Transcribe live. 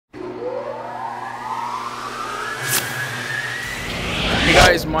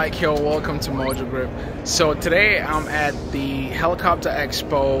guys, Mike here. Welcome to Mojo Grip. So today I'm at the Helicopter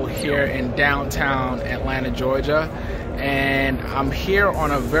Expo here in downtown Atlanta, Georgia, and I'm here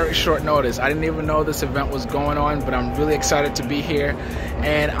on a very short notice. I didn't even know this event was going on, but I'm really excited to be here,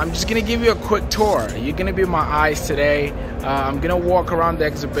 and I'm just gonna give you a quick tour. You're gonna be my eyes today. I'm gonna walk around the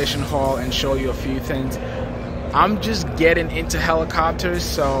exhibition hall and show you a few things. I'm just getting into helicopters,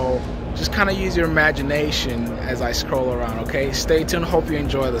 so just kind of use your imagination as I scroll around, okay? Stay tuned, hope you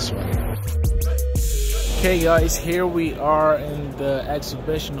enjoy this one. Okay guys, here we are in the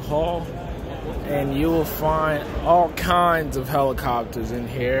exhibition hall, and you will find all kinds of helicopters in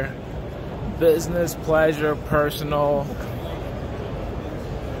here. Business, pleasure, personal,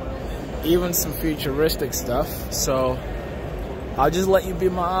 even some futuristic stuff. So I'll just let you be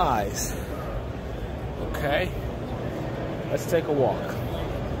my eyes, okay? Let's take a walk.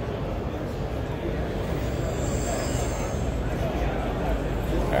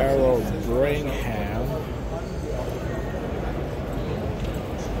 Arrow Brigham.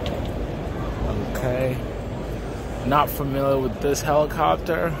 Okay. Not familiar with this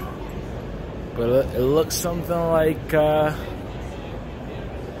helicopter, but it looks something like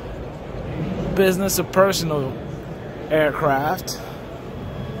business or personal aircraft.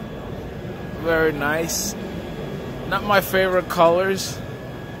 Very nice. Not my favorite colors,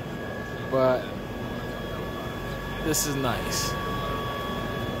 but this is nice.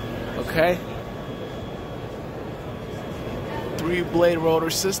 Okay, 3-blade rotor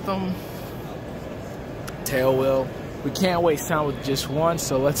system, tail wheel. We can't waste time with just one,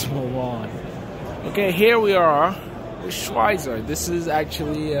 so let's move on. Okay, here we are with Schweizer. This is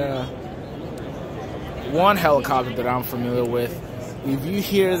actually one helicopter that I'm familiar with. If you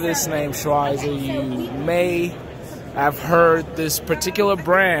hear this name Schweizer, you may have heard this particular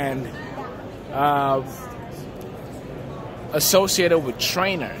brand associated with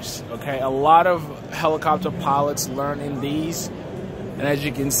trainers. Okay, a lot of helicopter pilots learn in these, and as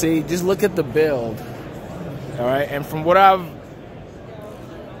you can see, just look at the build. All right, and from what I've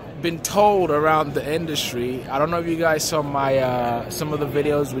been told around the industry, I don't know if you guys saw my some of the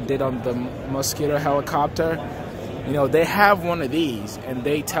videos we did on the Mosquito helicopter. You know, they have one of these, and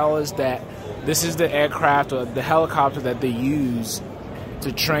they tell us that this is the aircraft or the helicopter that they use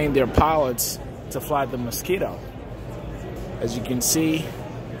to train their pilots to fly the Mosquito. As you can see,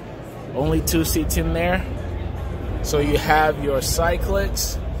 only 2 seats in there. So you have your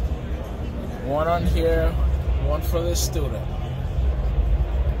cyclics, one on here, one for the student.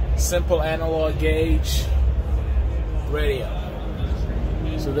 Simple analog gauge radio.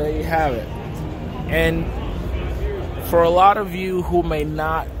 So there you have it. And for a lot of you who may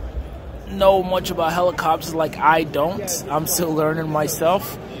not know much about helicopters like I don't, I'm still learning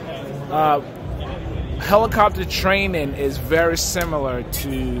myself. Helicopter training is very similar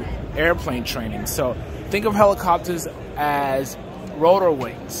to airplane training. So think of helicopters as rotor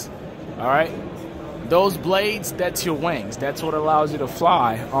wings, all right? Those blades, that's your wings. That's what allows you to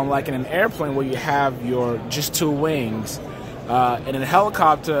fly, unlike in an airplane where you have your just 2 wings. In a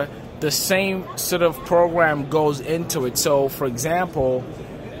helicopter, the same sort of program goes into it. So for example,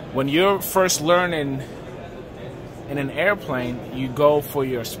 when you're first learning in an airplane, you go for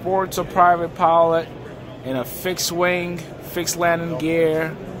your sports or private pilot, in a fixed wing, fixed landing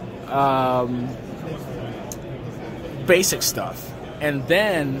gear, basic stuff. And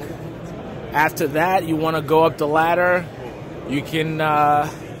then after that, you want to go up the ladder, you can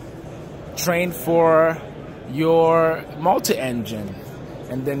train for your multi-engine,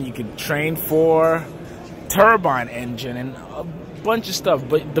 and then you can train for turbine engine and a bunch of stuff.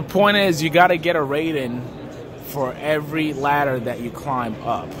 But the point is, you got to get a rating for every ladder that you climb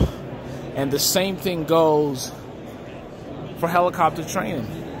up. And the same thing goes for helicopter training.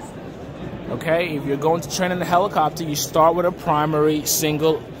 Okay, if you're going to train in a helicopter, you start with a primary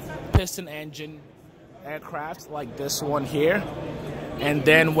single piston engine aircraft like this one here. And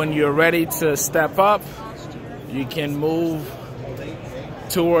then when you're ready to step up, you can move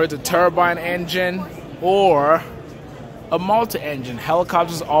towards a turbine engine or a multi-engine.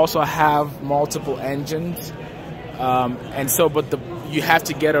 Helicopters also have multiple engines. And so, but you have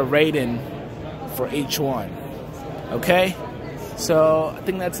to get a rating for each one. Okay, so I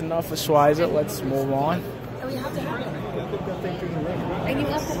think that's enough for Schweizer. Let's move on.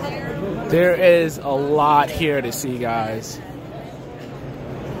 There is a lot here to see, guys.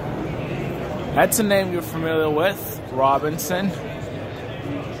 That's a name you're familiar with, Robinson.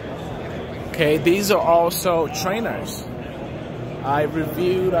 Okay, these are also trainers. I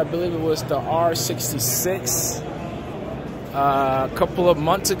reviewed, I believe it was the R66 a couple of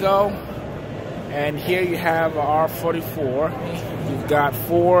months ago, And here you have a R44. You've got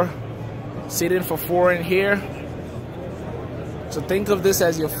 4 seating for 4 in here. So think of this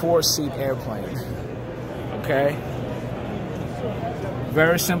as your 4-seat airplane. Okay?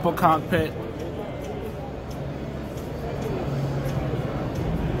 Very simple cockpit.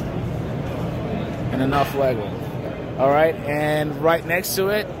 And enough legroom. Alright, and right next to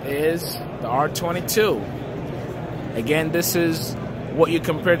it is the R22. Again, this is what you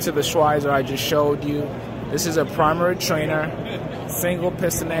compare to the Schweizer I just showed you. This is a primary trainer, single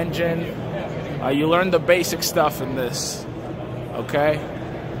piston engine. You learn the basic stuff in this. Okay?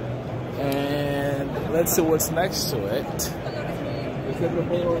 And let's see what's next to it.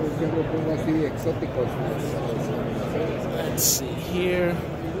 Let's see here.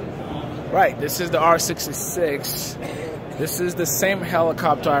 Right, this is the R66. This is the same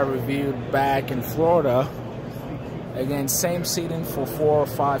helicopter I reviewed back in Florida. Again, same seating for 4 or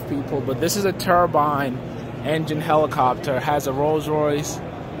 5 people, but this is a turbine engine helicopter. It has a Rolls Royce.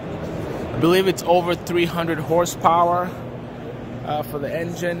 I believe it's over 300 horsepower for the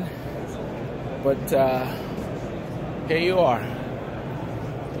engine. But here you are,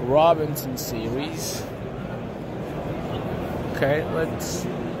 the Robinson series. Okay, let's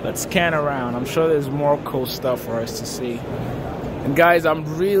scan around. I'm sure there's more cool stuff for us to see. And guys,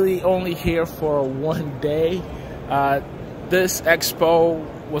 I'm really only here for 1 day. This expo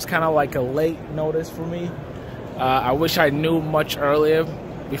was kind of like a late notice for me. I wish I knew much earlier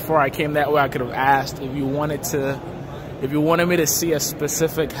before I came. That way I could have asked if you wanted me to see a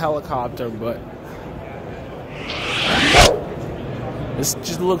specific helicopter, but this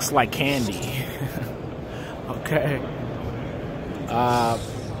just looks like candy. Okay.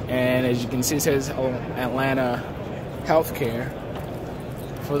 And as you can see, it says Atlanta Healthcare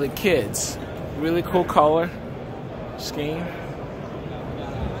for the kids. Really cool color scheme.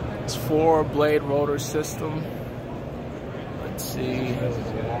 It's 4-blade rotor system. Let's see.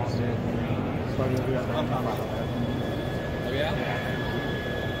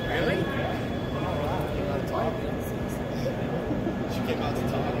 Really?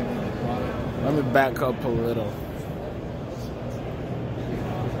 Let me back up a little.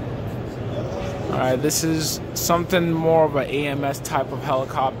 Alright, this is something more of an AMS type of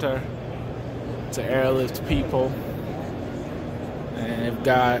helicopter to airlift people. And they've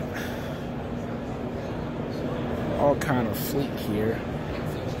got all kind of fleet here,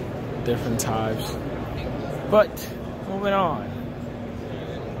 different types. But moving on.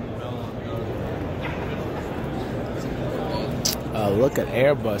 Look at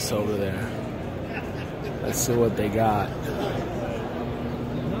Airbus over there. Let's see what they got.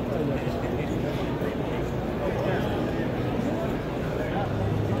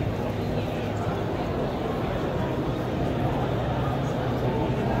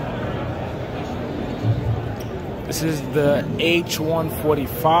 This is the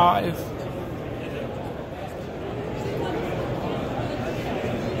H145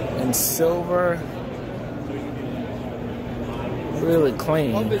 in silver. Really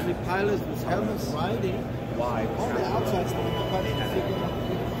clean. Obviously, pilots with helmets riding. Why? On the outside.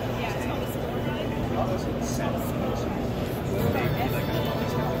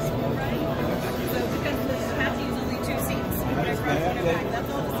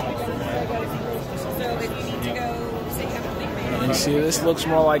 You see, this looks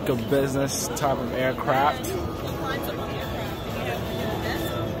more like a business type of aircraft.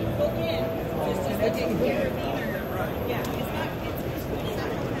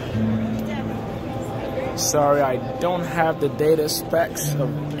 Sorry, I don't have the data specs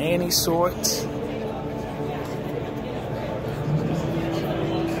of any sort.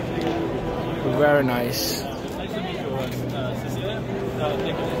 Very nice.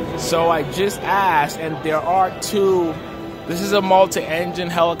 So I just asked, and there are 2. This is a multi-engine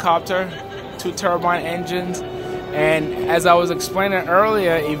helicopter, 2 turbine engines. And as I was explaining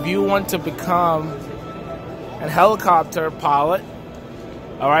earlier, if you want to become a helicopter pilot,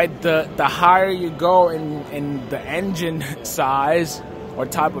 all right, the higher you go in the engine size or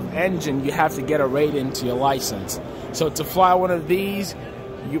type of engine, you have to get a rating to your license. So to fly one of these,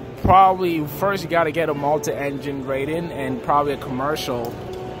 you probably first you got to get a multi-engine rating and probably a commercial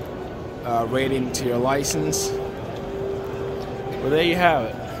rating to your license. Well, there you have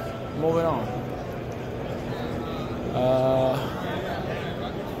it. Moving on.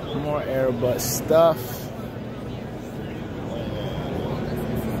 More Airbus stuff.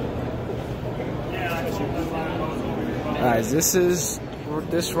 Guys, this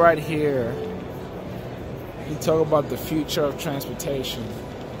right here. We talk about the future of transportation.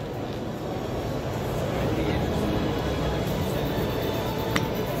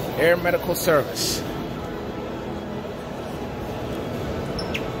 Air Medical Service.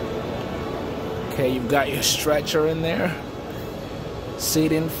 Okay, you've got your stretcher in there.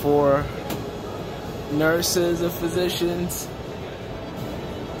 Seating for nurses or physicians.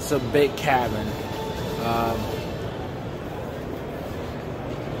 It's a big cabin.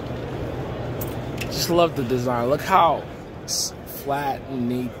 Just love the design. Look how flat and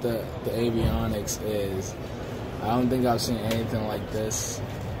neat the avionics is. I don't think I've seen anything like this.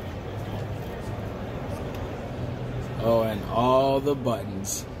 Oh, and all the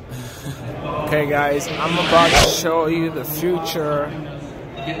buttons. Okay guys, I'm about to show you the future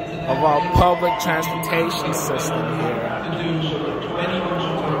of our public transportation system here.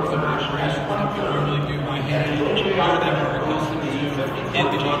 In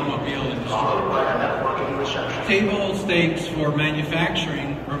the automobile industry. Table stakes for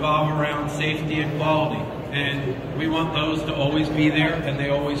manufacturing revolve around safety and quality, and we want those to always be there, and they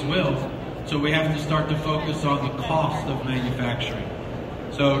always will. So we have to start to focus on the cost of manufacturing.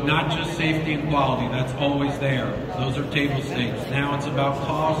 So not just safety and quality, that's always there. Those are table stakes. Now it's about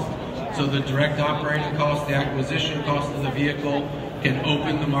cost. So the direct operating cost, the acquisition cost of the vehicle can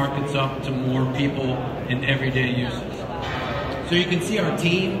open the markets up to more people in everyday uses. So you can see our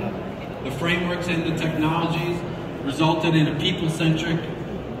team, the frameworks and the technologies resulted in a people-centric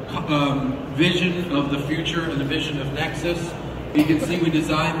vision of the future and the vision of Nexus. You can see we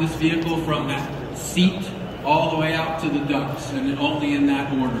designed this vehicle from that seat all the way out to the ducts, and only in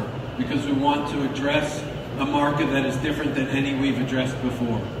that order, because we want to address a market that is different than any we've addressed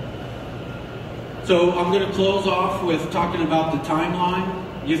before. So I'm going to close off with talking about the timeline.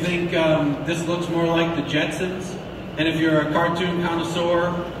 You think this looks more like the Jetsons? And if you're a cartoon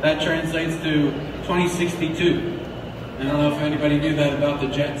connoisseur, that translates to 2062. I don't know if anybody knew that about the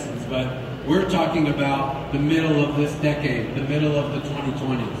Jetsons, but we're talking about the middle of this decade, the middle of the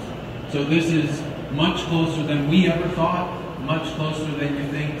 2020s. So this is much closer than we ever thought, much closer than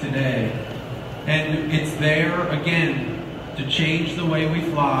you think today. And it's there, again, to change the way we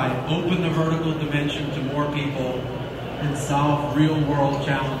fly, open the vertical dimension to more people, and solve real-world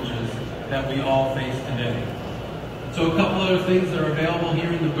challenges that we all face today. So a couple other things that are available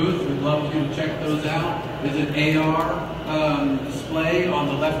here in the booth, we'd love you to check those out. There's an AR display on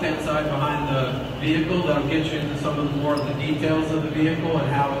the left-hand side behind the vehicle that'll get you into some of the more of the details of the vehicle and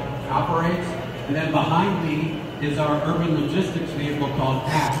how it operates. And then behind me is our urban logistics vehicle called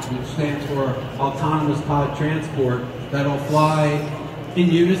ACT, which stands for Autonomous Pod Transport, that'll fly in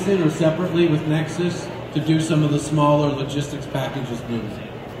unison or separately with Nexus to do some of the smaller logistics packages moving.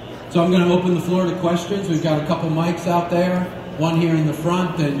 So I'm going to open the floor to questions. We've got a couple mics out there, one here in the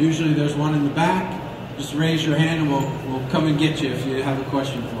front, and usually there's one in the back. Just raise your hand and we'll come and get you if you have a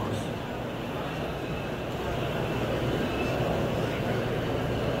question for us.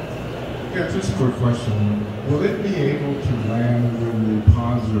 Yeah, just a quick question. Will it be able to land when the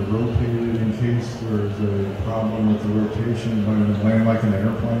pods are rotated in case there's a problem with the rotation when it land like an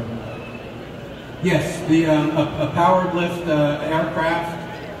airplane? Yes, a powered lift aircraft,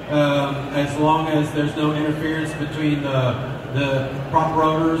 as long as there's no interference between the prop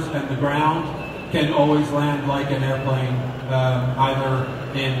rotors and the ground, can always land like an airplane, either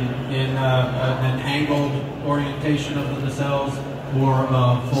in an angled orientation of the nacelles or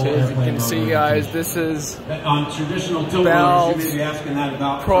full airplane. So as you can see, guys, this is on traditional tilt Bell's rotors. You may be asking that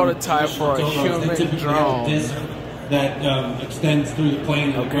about prototype for a human drone. That extends through the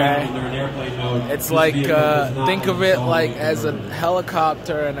plane and the ground when they're in airplane mode. It's like, think of it like as a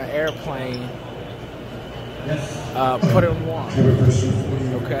helicopter and an airplane put in one. I have a question for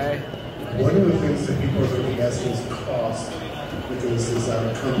you. Okay. One of the things that people are looking at is cost, because there's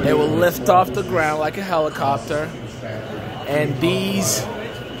a company. They will lift off the ground like a helicopter, and these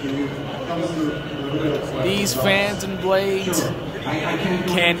fans and blades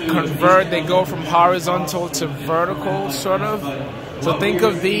can convert. They go from horizontal to vertical, sort of. So think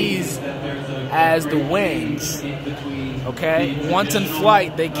of these as the wings. Okay, once in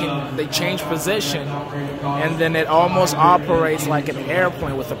flight, they change position, and then it almost operates like an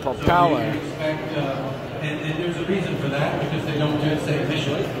airplane with a propeller. And there's a reason for that, because they don't do the same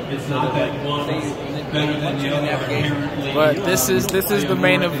mission. It's not that one is better than the other. But this is the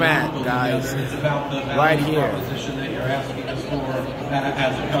main event, guys. It's about the right value here. proposition that you're asking us for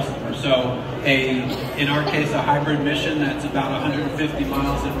as a customer. So in our case, a hybrid mission that's about 150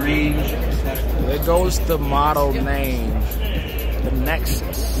 miles in range. There goes the model name, the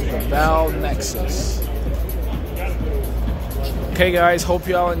Nexus, the Bell Nexus. Okay, guys, hope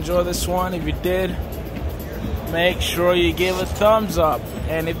y'all enjoy this one. If you did, make sure you give a thumbs up.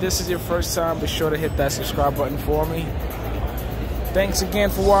 And if this is your first time, be sure to hit that subscribe button for me. Thanks again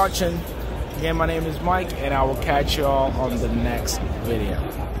for watching. Again, my name is Mike, and I will catch you all on the next video.